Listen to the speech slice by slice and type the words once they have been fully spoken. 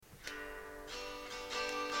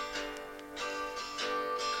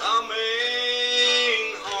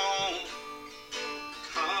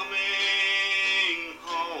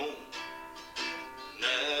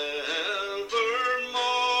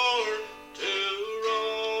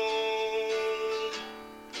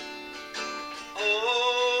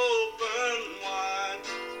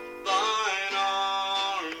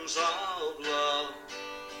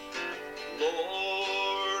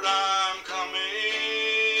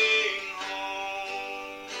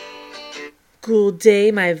Ghoul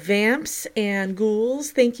day, my vamps and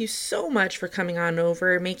ghouls. Thank you so much for coming on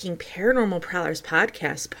over, making Paranormal Prowlers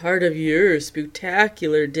podcast part of your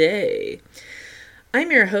spooktacular day.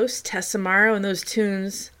 I'm your host, Tessa Morrow, and those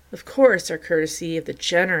tunes, of course, are courtesy of the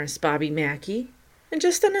generous Bobby Mackey. And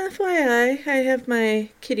just an FYI, I have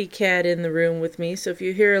my kitty cat in the room with me, so if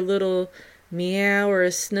you hear a little meow or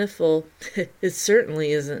a sniffle, it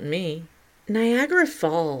certainly isn't me. Niagara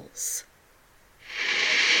Falls.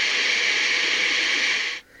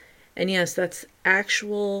 And yes, that's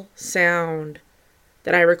actual sound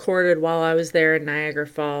that I recorded while I was there in Niagara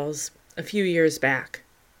Falls a few years back.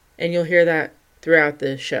 And you'll hear that throughout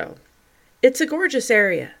the show. It's a gorgeous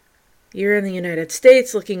area. You're in the United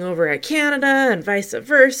States looking over at Canada and vice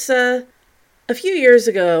versa. A few years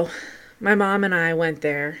ago, my mom and I went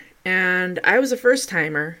there, and I was a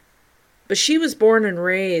first-timer, but she was born and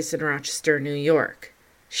raised in Rochester, New York.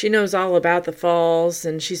 She knows all about the falls,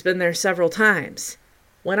 and she's been there several times.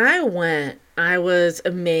 When I went, I was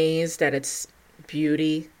amazed at its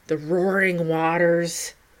beauty, the roaring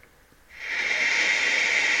waters,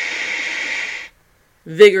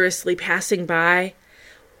 vigorously passing by.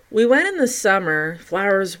 We went in the summer,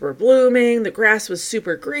 flowers were blooming, the grass was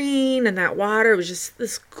super green, and that water was just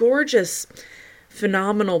this gorgeous,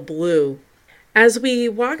 phenomenal blue. As we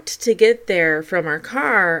walked to get there from our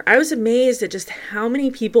car, I was amazed at just how many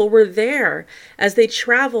people were there as they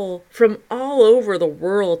travel from all over the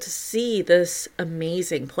world to see this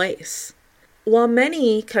amazing place. While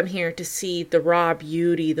many come here to see the raw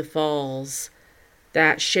beauty, the falls,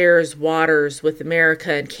 that shares waters with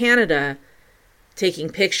America and Canada, taking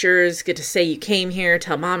pictures, get to say you came here,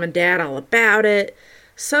 tell mom and dad all about it,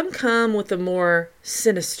 some come with a more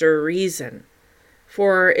sinister reason.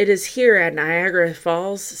 For it is here at Niagara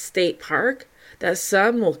Falls State Park that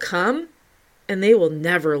some will come and they will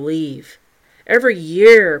never leave. Every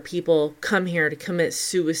year people come here to commit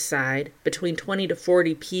suicide, between 20 to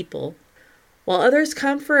 40 people, while others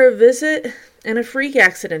come for a visit and a freak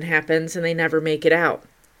accident happens and they never make it out.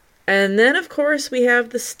 And then, of course, we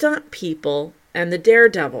have the stunt people and the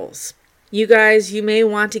daredevils. You guys, you may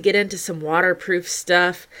want to get into some waterproof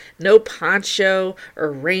stuff, no poncho or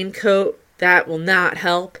raincoat. That will not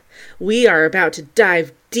help. We are about to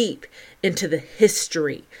dive deep into the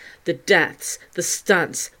history, the deaths, the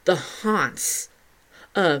stunts, the haunts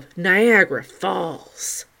of Niagara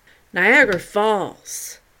Falls. Niagara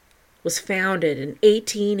Falls was founded in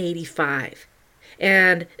 1885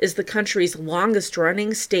 and is the country's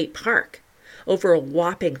longest-running state park, over a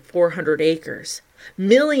whopping 400 acres.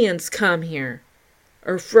 Millions come here,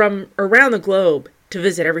 or from around the globe, to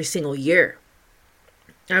visit every single year.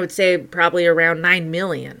 I would say probably around 9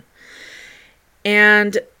 million.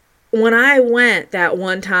 And when I went that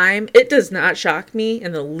one time, it does not shock me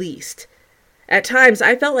in the least. At times,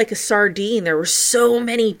 I felt like a sardine. There were so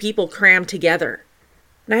many people crammed together.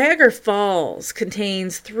 Niagara Falls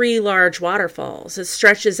contains 3 large waterfalls. It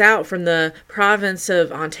stretches out from the province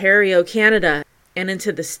of Ontario, Canada, and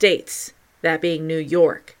into the States, that being New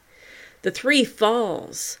York. The 3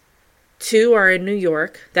 falls, 2 are in New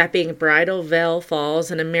York, that being Bridal Veil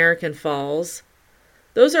Falls and American Falls.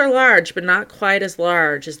 Those are large, but not quite as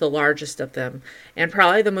large as the largest of them, and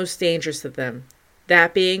probably the most dangerous of them,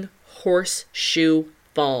 that being Horseshoe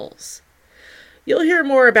Falls. You'll hear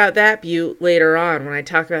more about that butte later on when I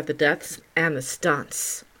talk about the deaths and the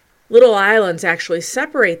stunts. Little islands actually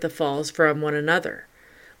separate the falls from one another.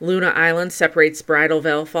 Luna Island separates Bridal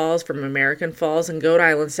Veil Falls from American Falls, and Goat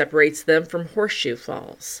Island separates them from Horseshoe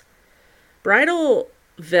Falls. Bridal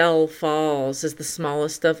Veil Falls is the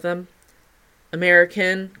smallest of them.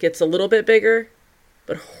 American gets a little bit bigger,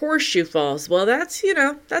 but Horseshoe Falls, well, that's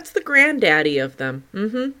the granddaddy of them.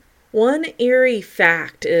 One eerie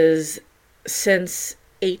fact is, since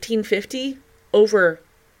 1850, over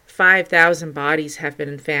 5,000 bodies have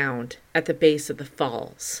been found at the base of the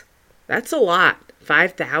falls. That's a lot.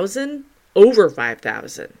 5,000? Over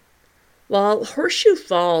 5,000. While Horseshoe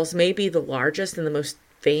Falls may be the largest and the most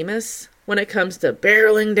famous when it comes to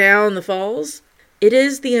barreling down the falls, it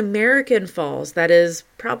is the American Falls that is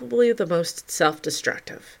probably the most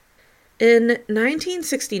self-destructive. In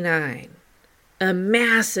 1969, a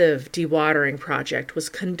massive dewatering project was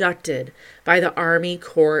conducted by the Army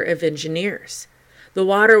Corps of Engineers. The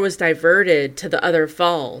water was diverted to the other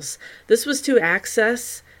falls. This was to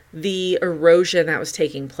access the erosion that was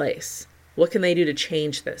taking place. What can they do to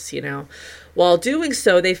change this, While doing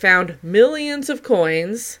so, they found millions of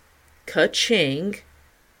coins, ka-ching,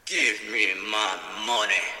 give me my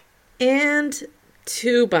money, and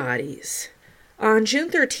 2 bodies. On June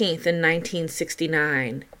 13th in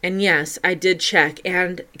 1969, and yes, I did check,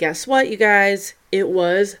 and guess what, you guys? It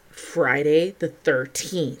was Friday the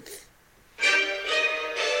 13th.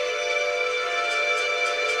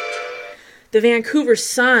 The Vancouver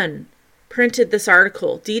Sun printed this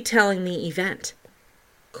article detailing the event.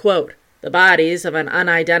 Quote, "The bodies of an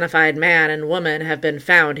unidentified man and woman have been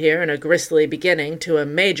found here in a grisly beginning to a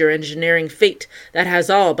major engineering feat that has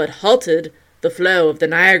all but halted the flow of the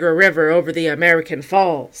Niagara River over the American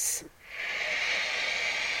Falls.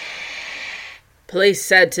 Police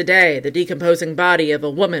said today the decomposing body of a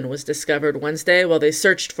woman was discovered Wednesday while they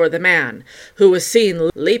searched for the man, who was seen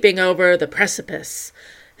leaping over the precipice.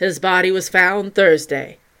 His body was found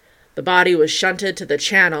Thursday. The body was shunted to the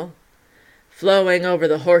channel flowing over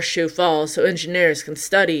the Horseshoe Falls so engineers can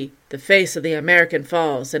study the face of the American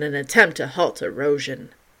Falls in an attempt to halt erosion."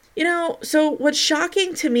 So what's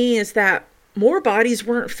shocking to me is that more bodies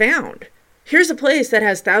weren't found. Here's a place that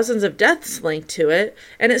has thousands of deaths linked to it,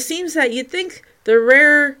 and it seems that you'd think the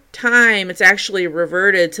rare time it's actually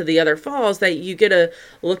reverted to the other falls that you get a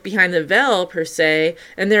look behind the veil, per se,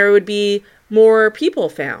 and there would be more people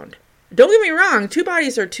found. Don't get me wrong, 2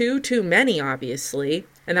 bodies are too many, obviously,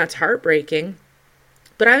 and that's heartbreaking.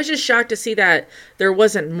 But I was just shocked to see that there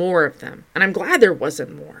wasn't more of them, and I'm glad there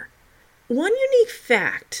wasn't more. One unique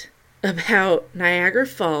fact about Niagara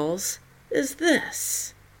Falls is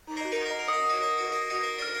this.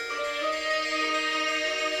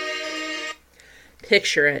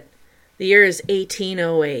 Picture it. The year is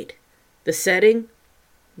 1808. The setting?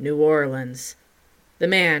 New Orleans. The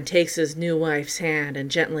man takes his new wife's hand and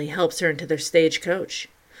gently helps her into their stagecoach.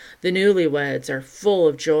 The newlyweds are full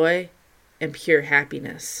of joy and pure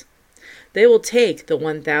happiness. They will take the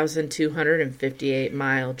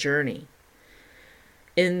 1,258-mile journey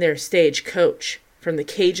in their stagecoach from the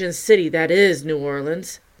Cajun city that is New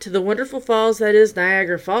Orleans to the wonderful falls that is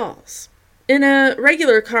Niagara Falls. In a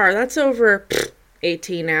regular car, that's over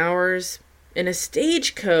 18 hours. In a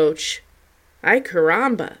stagecoach, ay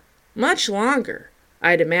caramba, much longer,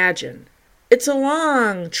 I'd imagine. It's a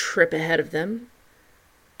long trip ahead of them,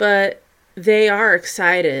 but they are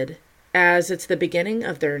excited as it's the beginning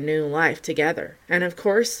of their new life together. And of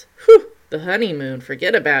course, the honeymoon,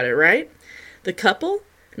 forget about it, right? The couple,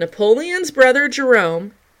 Napoleon's brother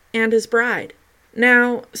Jerome and his bride.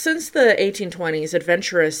 Now, since the 1820s,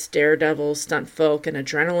 adventurous daredevils, stunt folk, and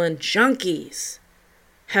adrenaline junkies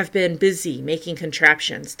have been busy making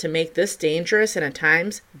contraptions to make this dangerous and at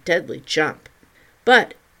times deadly jump.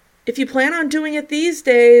 But if you plan on doing it these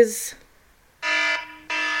days,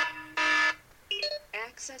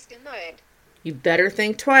 access denied. You better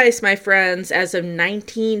think twice, my friends. As of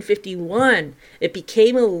 1951, it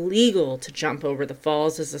became illegal to jump over the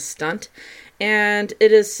falls as a stunt, and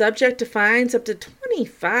it is subject to fines up to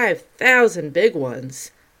 25,000 big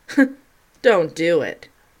ones. Don't do it.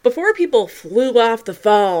 Before people flew off the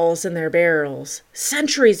falls in their barrels,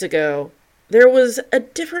 centuries ago, there was a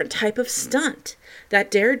different type of stunt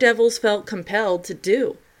that daredevils felt compelled to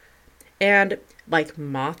do. And like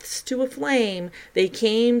moths to a flame, they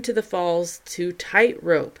came to the falls to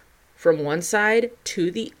tightrope from one side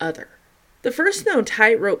to the other. The first known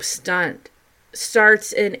tightrope stunt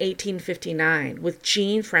starts in 1859 with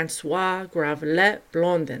Jean-Francois Gravelet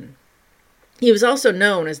Blondin. He was also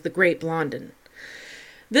known as the Great Blondin.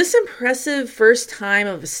 This impressive first time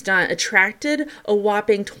of a stunt attracted a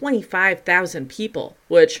whopping 25,000 people,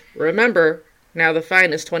 which, remember, now the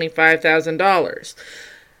fine is $25,000.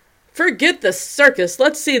 Forget the circus,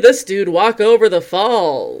 let's see this dude walk over the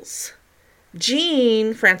falls.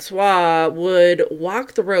 Jean-Francois would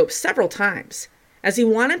walk the rope several times, as he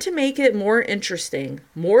wanted to make it more interesting,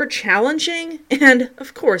 more challenging, and,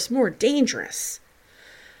 of course, more dangerous.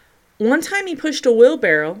 One time he pushed a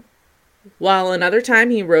wheelbarrow, while another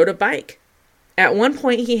time he rode a bike. At one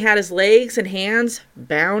point he had his legs and hands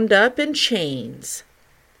bound up in chains.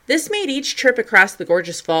 This made each trip across the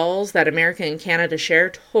gorgeous falls that America and Canada share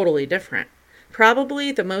totally different.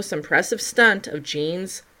 Probably the most impressive stunt of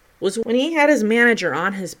Jean's was when he had his manager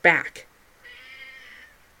on his back.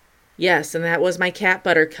 Yes, and that was my cat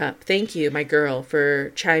Buttercup. Thank you, my girl,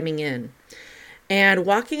 for chiming in. And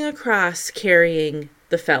walking across carrying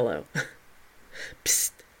the fellow.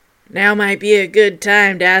 Psst, now might be a good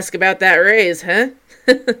time to ask about that raise, huh?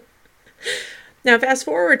 Now fast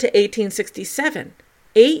forward to 1867.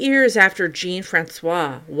 8 years after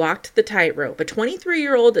Jean-Francois walked the tightrope, a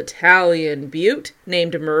 23-year-old Italian beaut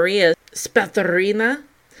named Maria Spatherina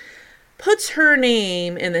puts her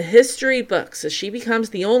name in the history books as she becomes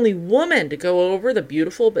the only woman to go over the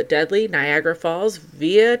beautiful but deadly Niagara Falls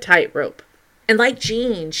via tightrope. And like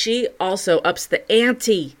Jean, she also ups the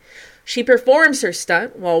ante. She performs her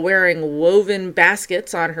stunt while wearing woven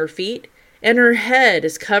baskets on her feet, and her head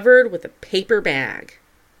is covered with a paper bag.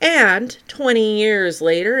 And 20 years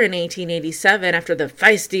later, in 1887, after the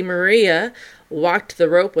feisty Maria walked the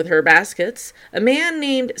rope with her baskets, a man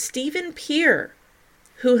named Stephen Peer,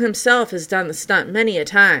 who himself has done the stunt many a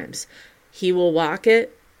times, he will walk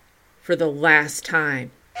it for the last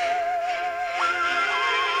time.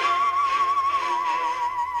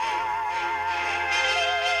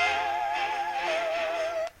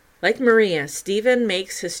 Like Maria, Stephen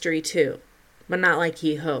makes history too, but not like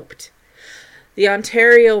he hoped. The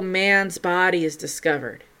Ontario man's body is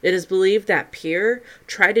discovered. It is believed that Peer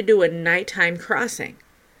tried to do a nighttime crossing.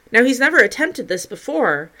 Now, he's never attempted this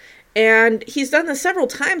before, and he's done this several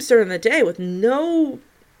times during the day with no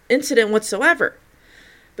incident whatsoever.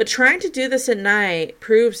 But trying to do this at night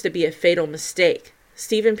proves to be a fatal mistake.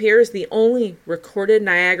 Stephen Peer is the only recorded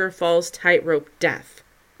Niagara Falls tightrope death.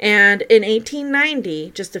 And in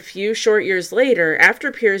 1890, just a few short years later,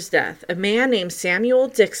 after Peer's death, a man named Samuel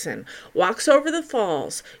Dixon walks over the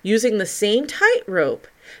falls using the same tightrope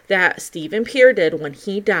that Stephen Peer did when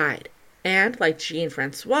he died. And like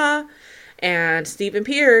Jean-Francois and Stephen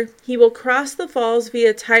Peer, he will cross the falls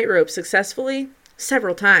via tightrope successfully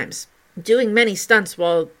several times, doing many stunts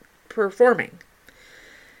while performing.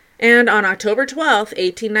 And on October 12,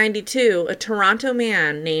 1892, a Toronto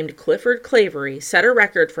man named Clifford Clavery set a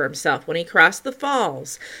record for himself when he crossed the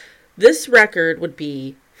falls. This record would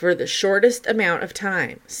be for the shortest amount of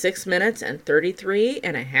time, 6 minutes and 33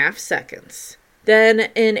 and a half seconds. Then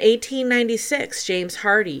in 1896, James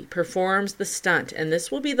Hardy performs the stunt, and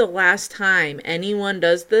this will be the last time anyone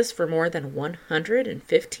does this for more than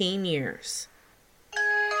 115 years.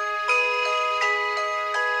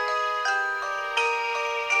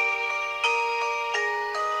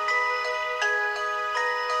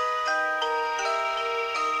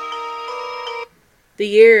 The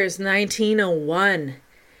year is 1901.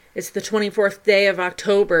 It's the 24th day of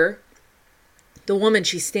October. The woman,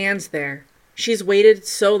 she stands there. She's waited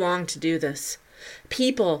so long to do this.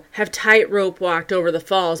 People have tightrope walked over the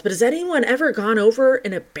falls, but has anyone ever gone over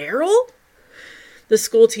in a barrel? The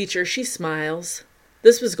school teacher, she smiles.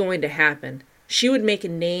 This was going to happen. She would make a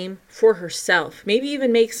name for herself, maybe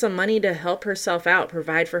even make some money to help herself out,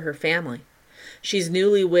 provide for her family. She's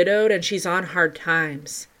newly widowed and she's on hard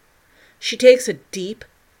times. She takes a deep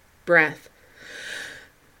breath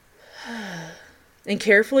and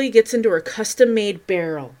carefully gets into her custom-made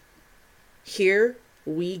barrel. Here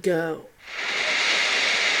we go.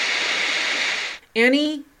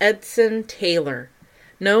 Annie Edson Taylor,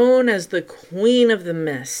 known as the Queen of the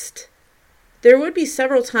Mist. There would be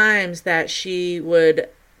several times that she would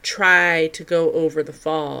try to go over the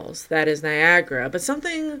falls, that is Niagara, but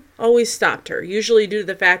something always stopped her, usually due to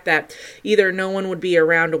the fact that either no one would be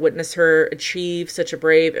around to witness her achieve such a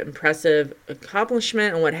brave, impressive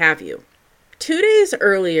accomplishment, and what have you. 2 days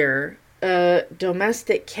earlier, a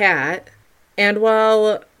domestic cat, and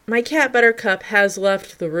while my cat Buttercup has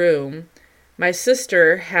left the room, my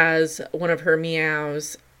sister has one of her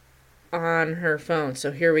meows on her phone,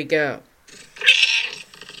 so here we go.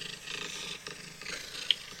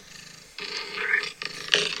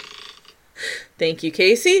 Thank you,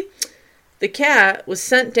 Casey. The cat was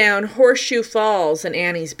sent down Horseshoe Falls in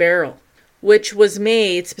Annie's barrel, which was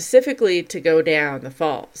made specifically to go down the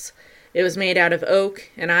falls. It was made out of oak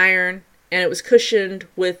and iron, and it was cushioned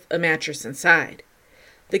with a mattress inside.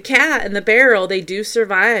 The cat and the barrel, they do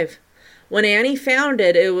survive. When Annie found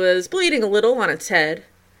it, it was bleeding a little on its head.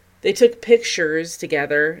 They took pictures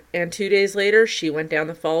together, and 2 days later, she went down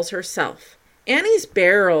the falls herself. Annie's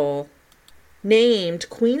barrel, named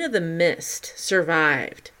Queen of the Mist,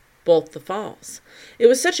 survived both the falls. It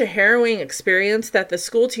was such a harrowing experience that the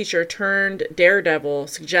school teacher turned daredevil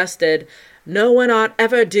suggested no one ought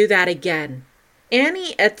ever do that again.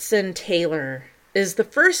 Annie Edson Taylor is the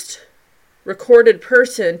first recorded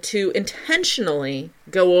person to intentionally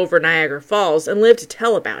go over Niagara Falls and live to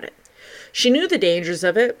tell about it. She knew the dangers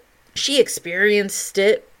of it. She experienced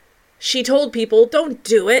it. She told people, don't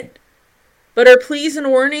do it. But her pleas and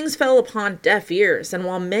warnings fell upon deaf ears, and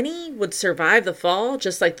while many would survive the fall,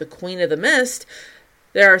 just like the Queen of the Mist,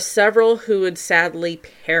 there are several who would sadly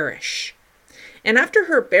perish. And after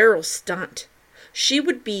her barrel stunt, she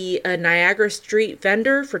would be a Niagara street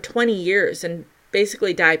vendor for 20 years and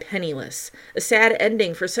basically die penniless. A sad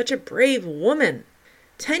ending for such a brave woman.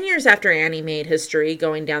 10 years after Annie made history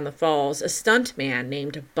going down the falls, a stuntman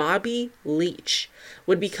named Bobby Leach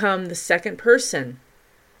would become the second person.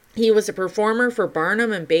 He was a performer for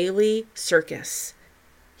Barnum and Bailey Circus.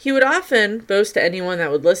 He would often boast to anyone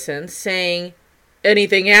that would listen, saying,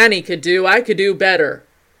 "Anything Annie could do, I could do better."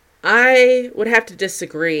 I would have to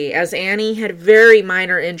disagree, as Annie had very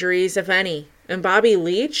minor injuries, if any, And Bobby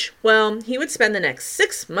Leach, well, he would spend the next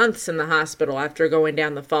 6 months in the hospital after going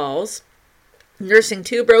down the falls, nursing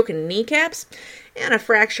 2 broken kneecaps and a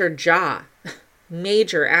fractured jaw.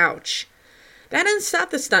 Major ouch. That didn't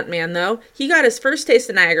stop the stuntman, though. He got his first taste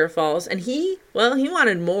of Niagara Falls, and he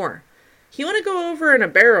wanted more. He wanted to go over in a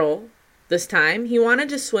barrel. This time, he wanted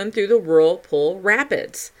to swim through the Whirlpool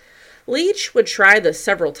Rapids. Leach would try this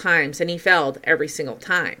several times, and he failed every single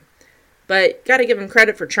time. But gotta give him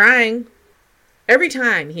credit for trying. Every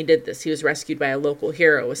time he did this, he was rescued by a local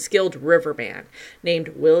hero, a skilled riverman named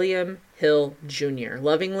William Hill Jr.,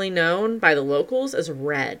 lovingly known by the locals as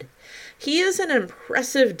Red. He is an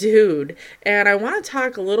impressive dude, and I want to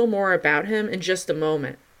talk a little more about him in just a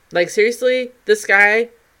moment. Like, seriously, this guy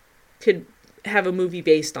could have a movie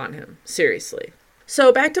based on him. Seriously.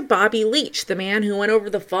 So back to Bobby Leach, the man who went over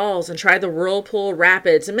the falls and tried the Whirlpool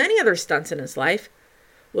Rapids and many other stunts in his life.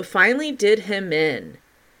 What finally did him in?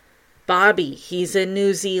 Bobby, he's in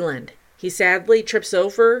New Zealand. He sadly trips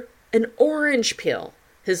over an orange peel.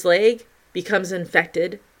 His leg becomes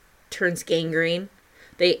infected, turns gangrene.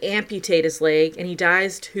 They amputate his leg, and he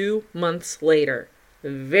dies 2 months later.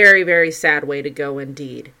 Very, very sad way to go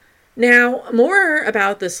indeed. Now, more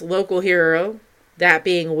about this local hero, that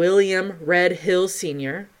being William Red Hill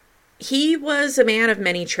Sr. He was a man of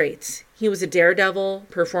many traits. He was a daredevil,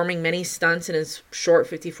 performing many stunts in his short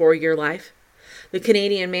 54-year life. The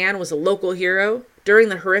Canadian man was a local hero. During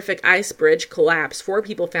the horrific ice bridge collapse, 4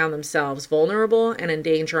 people found themselves vulnerable and in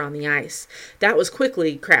danger on the ice. That was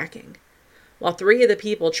quickly cracking. While 3 of the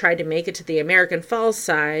people tried to make it to the American Falls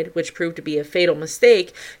side, which proved to be a fatal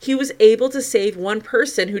mistake, he was able to save 1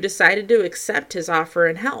 person who decided to accept his offer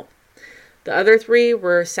and help. The other 3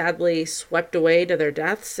 were sadly swept away to their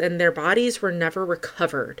deaths, and their bodies were never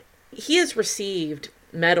recovered. He has received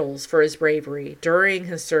medals for his bravery during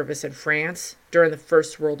his service in France during the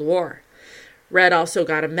First World War. Red also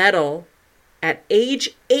got a medal at age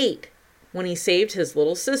 8 when he saved his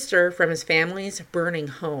little sister from his family's burning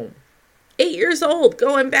home. 8 years old,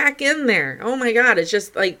 going back in there. Oh my God, it's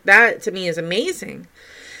just like that to me is amazing.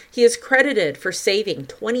 He is credited for saving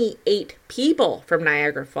 28 people from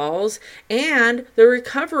Niagara Falls and the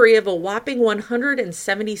recovery of a whopping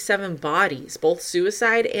 177 bodies, both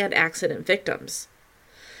suicide and accident victims.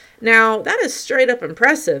 Now, that is straight up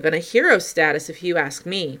impressive and a hero status if you ask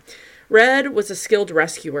me. Red was a skilled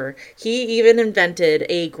rescuer. He even invented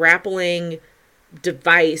a grappling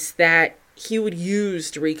device that he would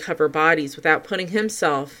use to recover bodies without putting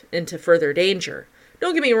himself into further danger.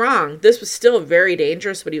 Don't get me wrong, this was still very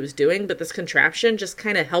dangerous what he was doing, but this contraption just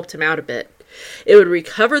kind of helped him out a bit. It would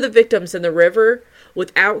recover the victims in the river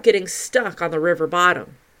without getting stuck on the river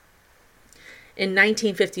bottom. In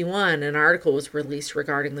 1951, an article was released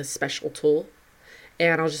regarding this special tool,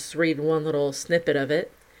 and I'll just read one little snippet of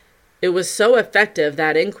it. It was so effective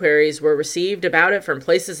that inquiries were received about it from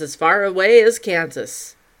places as far away as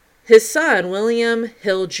Kansas. His son, William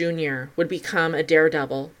Hill Jr., would become a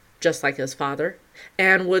daredevil, just like his father,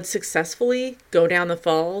 and would successfully go down the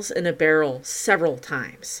falls in a barrel several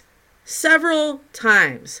times. Several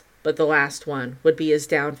times, but the last one would be his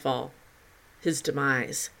downfall, his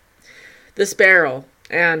demise. This barrel,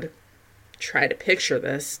 and try to picture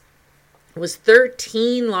this, was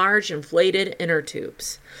 13 large inflated inner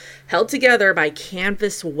tubes, held together by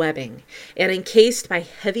canvas webbing and encased by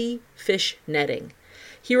heavy fish netting.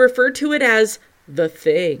 He referred to it as the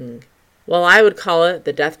Thing. Well, I would call it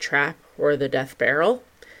the death trap or the death barrel.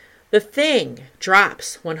 The Thing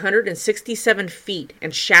drops 167 feet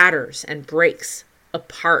and shatters and breaks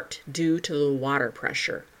apart due to the water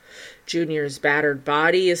pressure. Junior's battered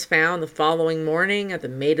body is found the following morning at the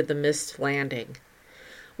Maid of the Mist landing.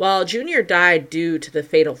 While Junior died due to the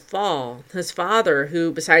fatal fall, his father,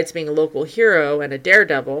 who besides being a local hero and a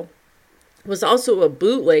daredevil, was also a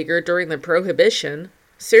bootlegger during the Prohibition.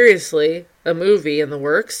 Seriously, a movie in the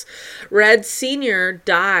works. Red Sr.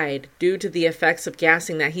 died due to the effects of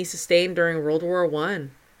gassing that he sustained during World War I.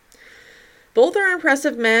 Both are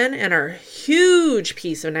impressive men and are a huge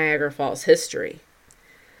piece of Niagara Falls history.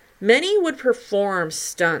 Many would perform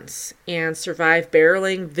stunts and survive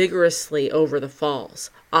barreling vigorously over the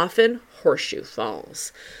falls, often horseshoe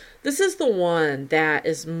falls. This is the one that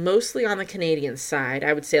is mostly on the Canadian side,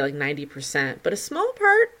 I would say like 90%, but a small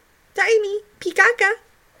part, tiny, pikaka,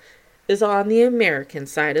 is on the American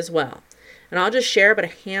side as well. And I'll just share about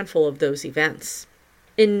a handful of those events.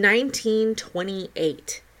 In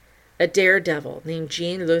 1928, a daredevil named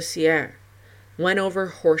Jean Lussier went over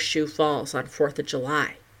Horseshoe Falls on 4th of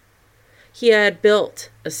July. He had built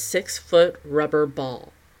a 6-foot rubber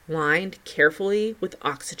ball, lined carefully with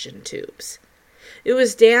oxygen tubes. It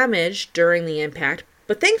was damaged during the impact,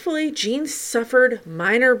 But thankfully, Gene suffered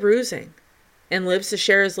minor bruising and lives to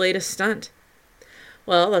share his latest stunt.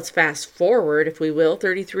 Well, let's fast forward, if we will,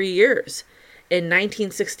 33 years. In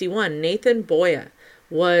 1961, Nathan Boya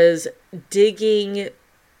was digging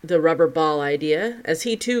the rubber ball idea as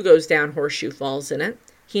he too goes down Horseshoe Falls in it.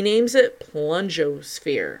 He names it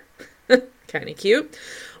Plungosphere. Kind of cute.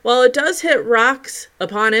 While it does hit rocks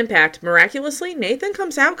upon impact, miraculously, Nathan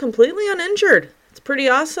comes out completely uninjured. It's pretty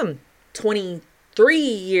awesome. 23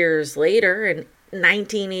 years later, in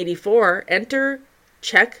 1984, enter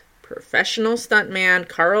Czech professional stuntman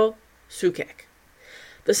Karel Sukek.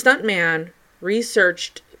 The stuntman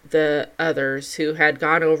researched the others who had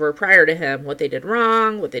gone over prior to him, what they did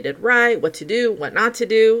wrong, what they did right, what to do, what not to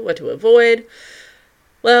do, what to avoid.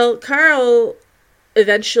 Well, Karel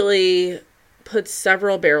eventually puts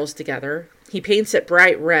several barrels together. He paints it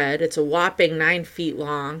bright red. It's a whopping 9 feet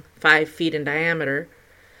long, 5 feet in diameter.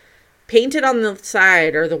 Painted on the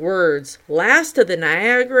side are the words, "Last of the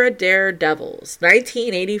Niagara Daredevils,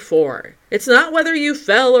 1984. It's not whether you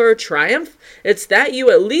fell or triumph, it's that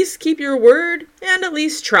you at least keep your word and at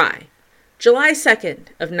least try." July 2nd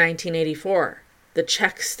of 1984, the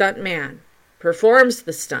Czech stuntman performs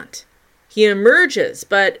the stunt. He emerges,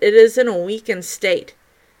 but it is in a weakened state,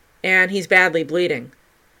 and he's badly bleeding.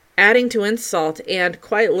 Adding to insult, and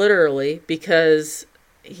quite literally, because,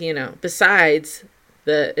 besides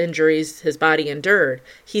the injuries his body endured,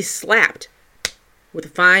 he's slapped with a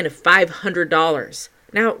fine of $500.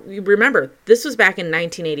 Now, remember, this was back in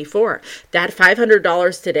 1984. That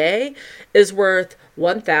 $500 today is worth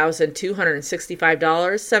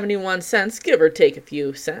 $1,265.71, give or take a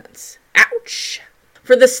few cents. Ouch!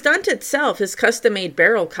 For the stunt itself, his custom-made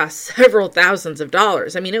barrel cost several thousands of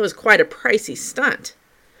dollars. I mean, it was quite a pricey stunt.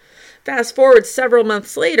 Fast forward several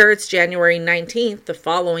months later, it's January 19th, the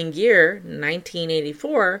following year,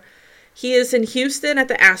 1984. He is in Houston at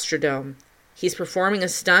the Astrodome. He's performing a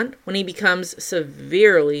stunt when he becomes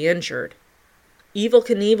severely injured. Evel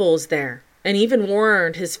Knievel is there and even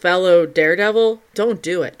warned his fellow daredevil, don't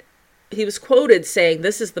do it. He was quoted saying,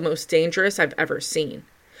 "This is the most dangerous I've ever seen."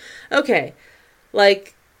 Okay,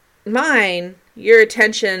 like mine, your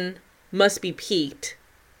attention must be piqued.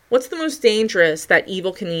 What's the most dangerous that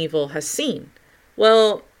Evel Knievel has seen?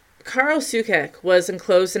 Well, Karel Sukek was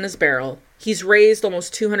enclosed in his barrel. He's raised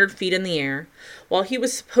almost 200 feet in the air, while he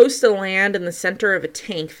was supposed to land in the center of a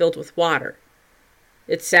tank filled with water.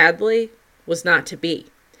 It sadly was not to be.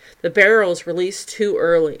 The barrels released too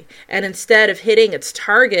early, and instead of hitting its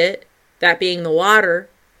target, that being the water,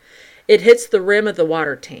 it hits the rim of the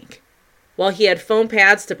water tank. While he had foam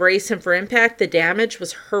pads to brace him for impact, the damage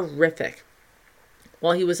was horrific.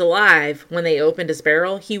 While he was alive, when they opened his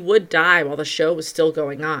barrel, he would die while the show was still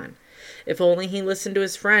going on. If only he listened to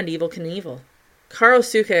his friend, Evel Knievel. Karel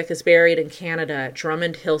Sukek is buried in Canada at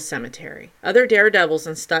Drummond Hill Cemetery. Other daredevils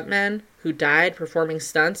and stuntmen who died performing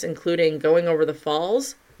stunts, including going over the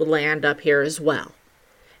falls, would land up here as well.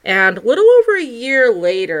 And a little over a year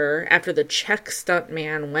later, after the Czech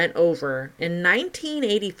stuntman went over, in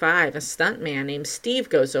 1985, a stuntman named Steve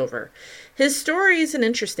goes over. His story is an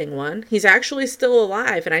interesting one. He's actually still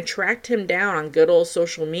alive, and I tracked him down on good old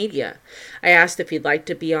social media. I asked if he'd like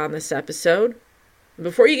to be on this episode.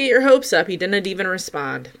 Before you get your hopes up, he didn't even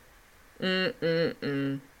respond. But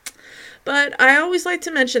I always like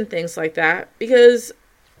to mention things like that because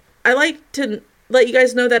I like to let you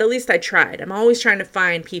guys know that at least I tried. I'm always trying to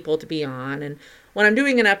find people to be on, and when I'm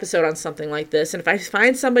doing an episode on something like this, and if I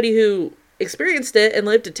find somebody who experienced it and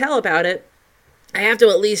lived to tell about it, I have to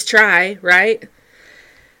at least try, right?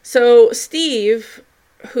 So Steve,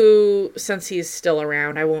 who, since he's still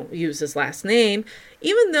around, I won't use his last name,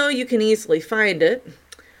 even though you can easily find it.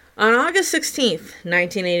 On August 16th,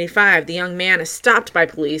 1985, the young man is stopped by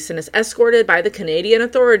police and is escorted by the Canadian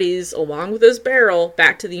authorities along with his barrel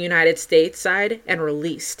back to the United States side and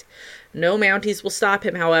released. No Mounties will stop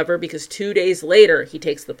him, however, because 2 days later he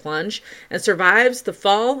takes the plunge and survives the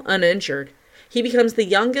fall uninjured. He becomes the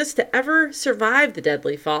youngest to ever survive the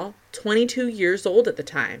deadly fall, 22 years old at the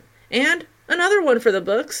time. And another one for the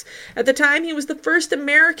books. At the time, he was the first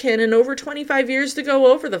American in over 25 years to go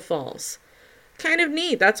over the falls. Kind of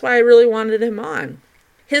neat. That's why I really wanted him on.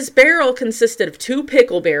 His barrel consisted of 2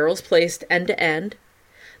 pickle barrels placed end to end.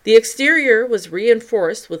 The exterior was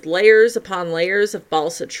reinforced with layers upon layers of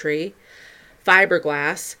balsa tree,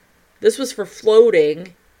 fiberglass. This was for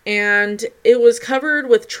floating, and it was covered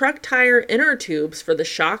with truck tire inner tubes for the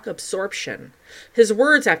shock absorption. His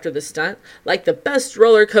words after the stunt, like the best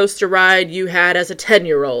roller coaster ride you had as a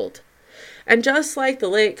 10-year-old. And just like the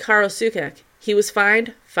late Karel Sukek, he was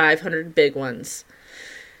fined 500 big ones.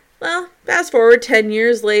 Well, fast forward 10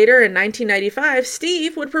 years later, in 1995,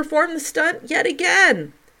 Steve would perform the stunt yet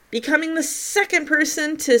again, becoming the second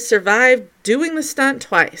person to survive doing the stunt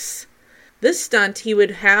twice. This stunt, he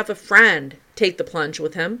would have a friend take the plunge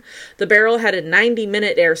with him. The barrel had a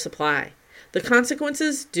 90-minute air supply. The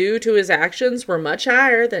consequences due to his actions were much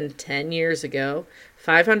higher than 10 years ago.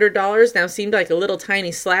 $500 now seemed like a little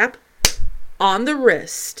tiny slap on the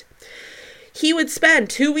wrist. He would spend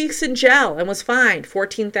 2 weeks in jail and was fined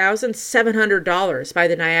 $14,700 by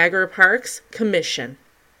the Niagara Parks Commission.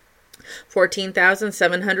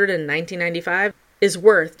 $14,700 in 1995 is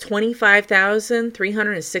worth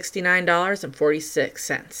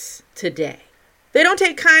 $25,369.46 today. They don't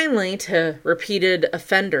take kindly to repeated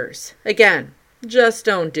offenders. Again, just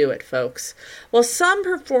don't do it, folks. While some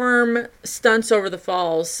perform stunts over the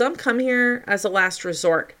falls, some come here as a last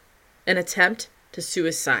resort, an attempt to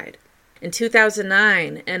suicide. In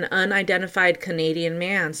 2009, an unidentified Canadian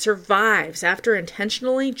man survives after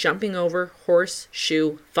intentionally jumping over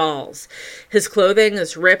Horseshoe Falls. His clothing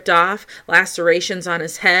is ripped off, lacerations on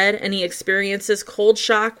his head, and he experiences cold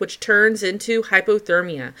shock, which turns into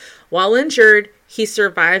hypothermia. While injured, he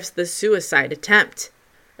survives the suicide attempt.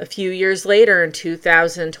 A few years later, in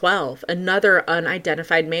 2012, another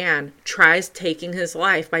unidentified man tries taking his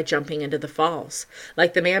life by jumping into the falls.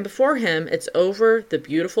 Like the man before him, it's over the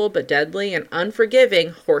beautiful but deadly and unforgiving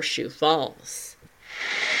Horseshoe Falls.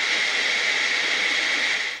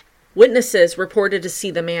 Witnesses reported to see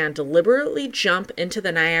the man deliberately jump into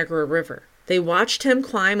the Niagara River. They watched him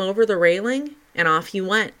climb over the railing, and off he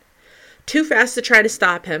went. Too fast to try to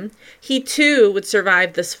stop him, he too would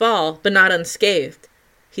survive this fall, but not unscathed.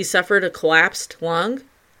 He suffered a collapsed lung,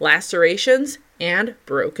 lacerations, and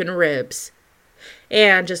broken ribs.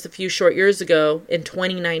 And just a few short years ago, in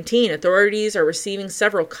 2019, authorities are receiving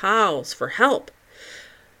several calls for help.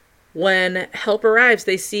 When help arrives,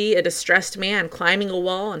 they see a distressed man climbing a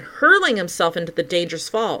wall and hurling himself into the dangerous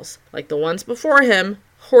falls, like the ones before him,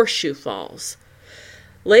 Horseshoe Falls.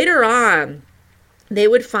 Later on, they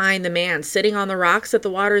would find the man sitting on the rocks at the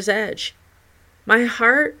water's edge. My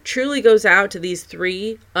heart truly goes out to these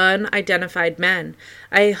 3 unidentified men.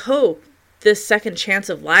 I hope this second chance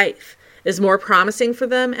of life is more promising for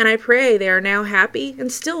them, and I pray they are now happy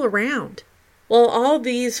and still around. Well, all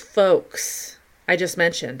these folks I just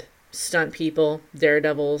mentioned, stunt people,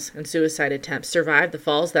 daredevils, and suicide attempts, survived the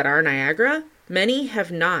falls that are Niagara. Many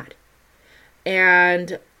have not.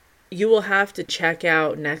 And you will have to check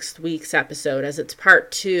out next week's episode, as it's part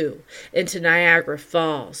 2 into Niagara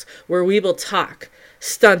Falls, where we will talk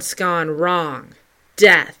stunts gone wrong,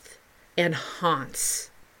 death, and haunts.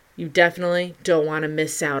 You definitely don't want to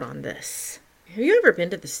miss out on this. Have you ever been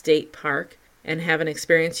to the state park and have an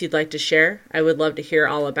experience you'd like to share? I would love to hear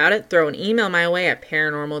all about it. Throw an email my way at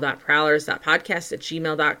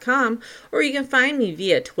paranormal.prowlers.podcast@gmail.com, or you can find me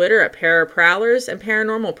via Twitter at Paraprowlers and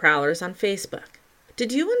Paranormal Prowlers on Facebook.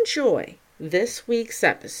 Did you enjoy this week's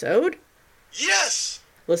episode? Yes!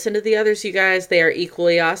 Listen to the others, you guys. They are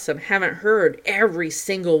equally awesome. Haven't heard every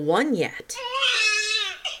single one yet.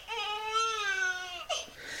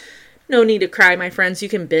 No need to cry, my friends. You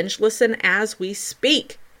can binge listen as we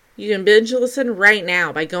speak. You can binge listen right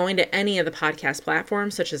now by going to any of the podcast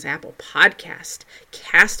platforms such as Apple Podcast,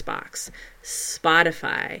 Castbox,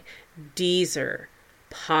 Spotify, Deezer,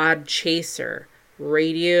 Podchaser,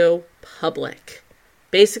 Radio Public.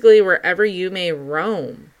 Basically, wherever you may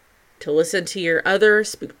roam to listen to your other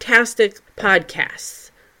spooktastic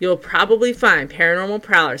podcasts, you'll probably find Paranormal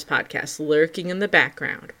Prowlers podcast lurking in the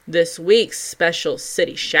background. This week's special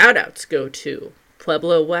city shoutouts go to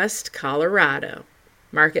Pueblo West, Colorado,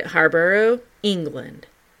 Market Harborough, England,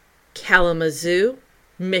 Kalamazoo,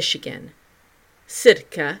 Michigan,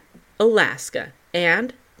 Sitka, Alaska,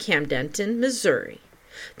 and Camdenton, Missouri.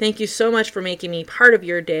 Thank you so much for making me part of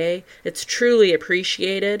your day. It's truly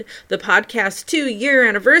appreciated. The podcast's 2-year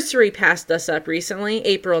anniversary passed us up recently,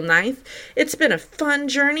 April 9th. It's been a fun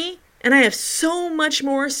journey, and I have so much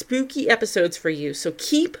more spooky episodes for you, so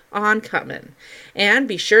keep on coming. And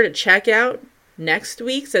be sure to check out next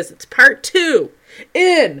week's, as it's part 2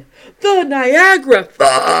 in the Niagara Falls.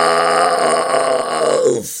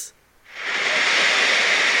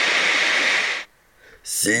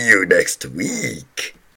 See you next week.